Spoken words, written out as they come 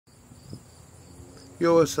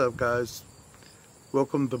Yo, what's up, guys?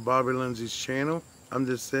 Welcome to Bobby Lindsay's channel. I'm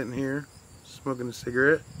just sitting here smoking a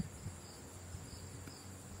cigarette,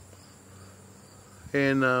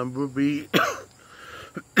 and we'll be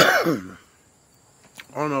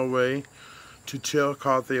on our way to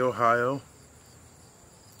Chillicothe, Ohio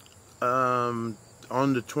on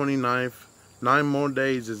the 29th. 9 more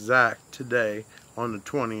days exact today. On the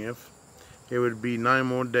 20th, it would be 9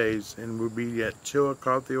 more days, and we'll be at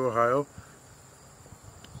Chillicothe, Ohio.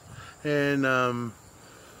 And I'm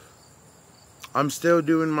still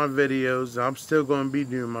doing my videos. I'm still going to be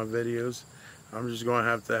doing my videos. I'm just going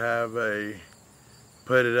to have a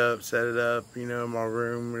put it up, set it up, you know, my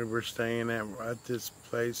room where we're staying at this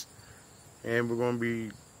place, and we're going to be,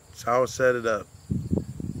 so I'll set it up.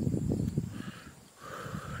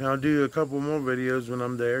 And I'll do a couple more videos when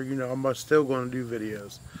I'm there. You know, I'm still going to do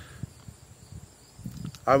videos.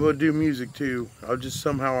 I will do music too. I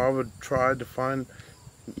would try to find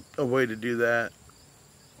a way to do that.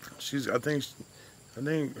 I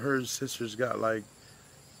think her sister's got like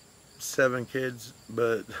 7 kids,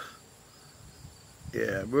 but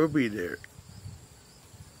yeah, we'll be there.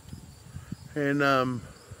 And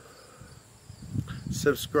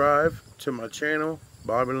subscribe to my channel,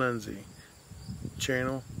 Bobby Lindsay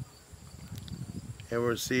channel, and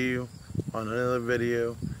we'll see you on another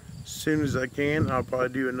video as soon as I can. I'll probably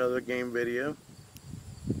do another game video.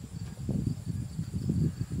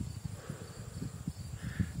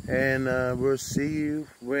 And we'll see you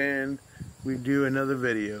when we do another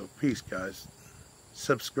video. Peace, guys.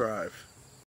 Subscribe.